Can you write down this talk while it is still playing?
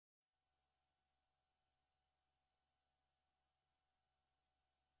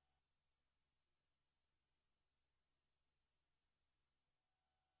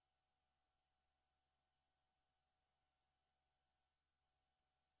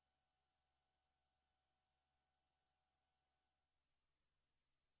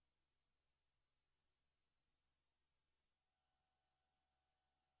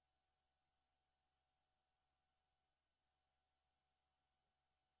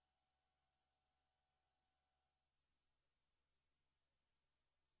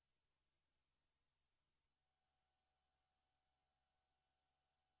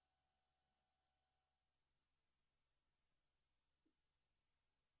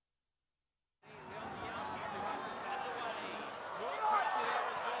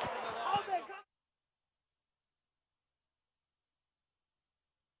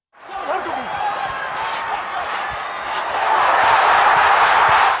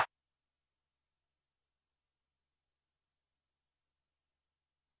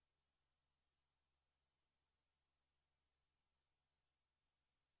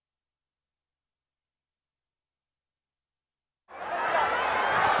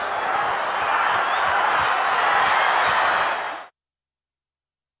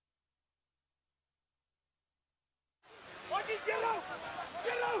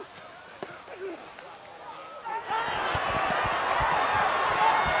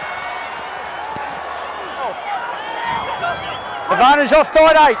Advantage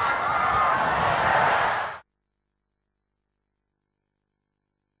offside 8.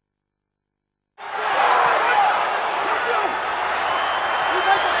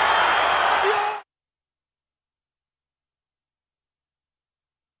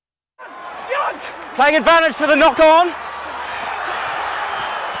 Playing advantage for the knock-on.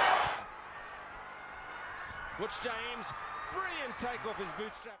 Woods James, brilliant take off his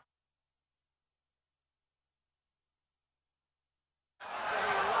bootstrap.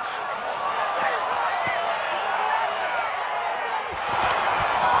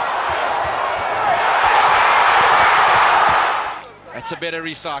 That's a better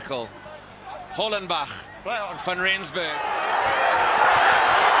recycle. Hollenbach, Van Rensburg.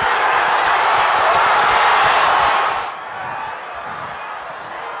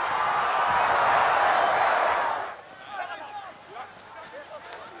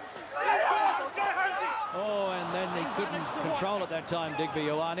 Oh, and then he couldn't control at that time, Digby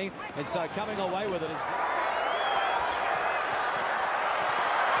Ioane, and so coming away with it is...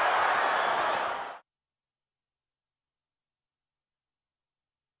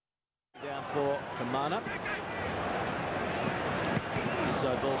 Down for Kamana.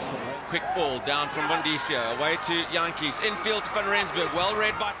 So ball from Quick ball down from Bondisio, away to Yankees, infield to Van Rensburg, well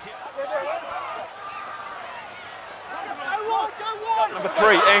read by Tim. Number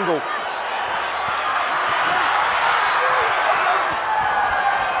 3, Angle.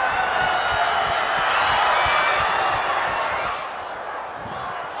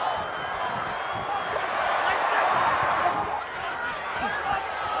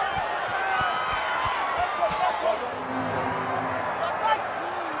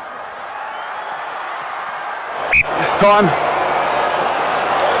 Time.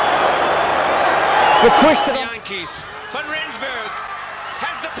 Requested. Yankees. Van Rensburg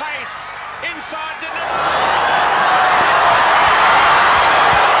has the pace inside the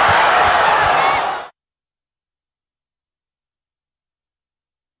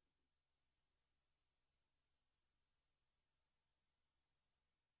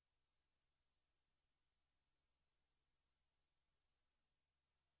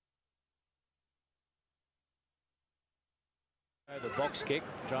The box kick,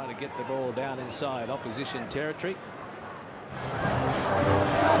 trying to get the ball down inside opposition territory.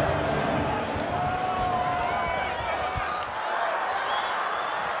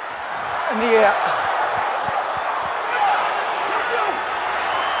 In the air.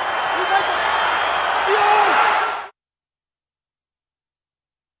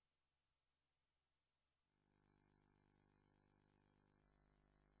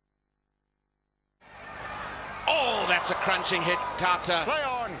 Oh, that's a crunching hit. Tata play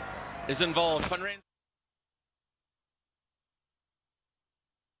on is involved. Van Rensburg.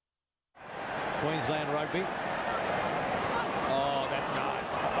 Queensland rugby. Oh, that's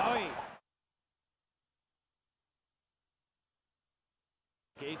nice. Bowie.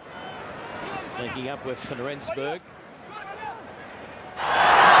 Keys linking up with Van Rensburg.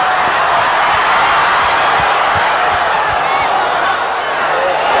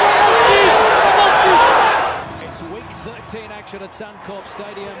 It's week 13 action at Suncorp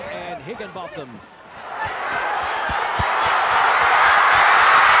Stadium and Higginbotham.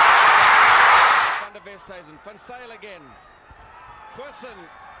 Van Sale again. Quirson,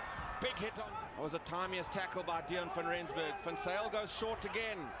 big hit on. It was a timiest tackle by Deon Van Rensburg. Van Sale goes short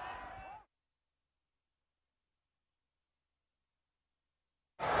again.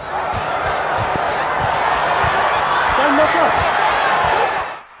 Don't look up.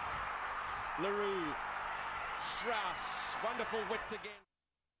 LaRue, Strauss, wonderful width again.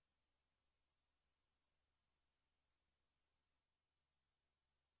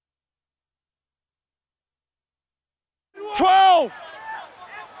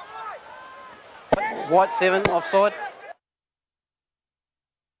 White 7, offside.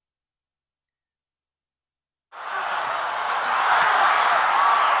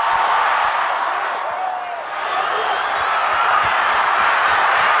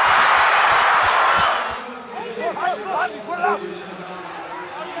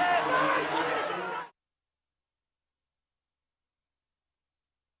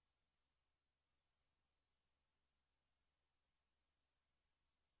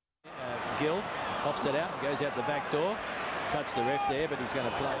 Gill pops it out, goes out the back door, cuts the ref there, but he's going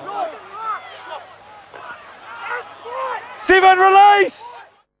to play on. 7, release!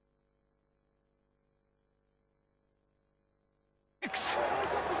 6.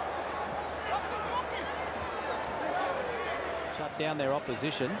 Shut down their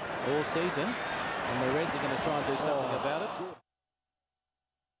opposition all season, and the Reds are going to try and do something about it.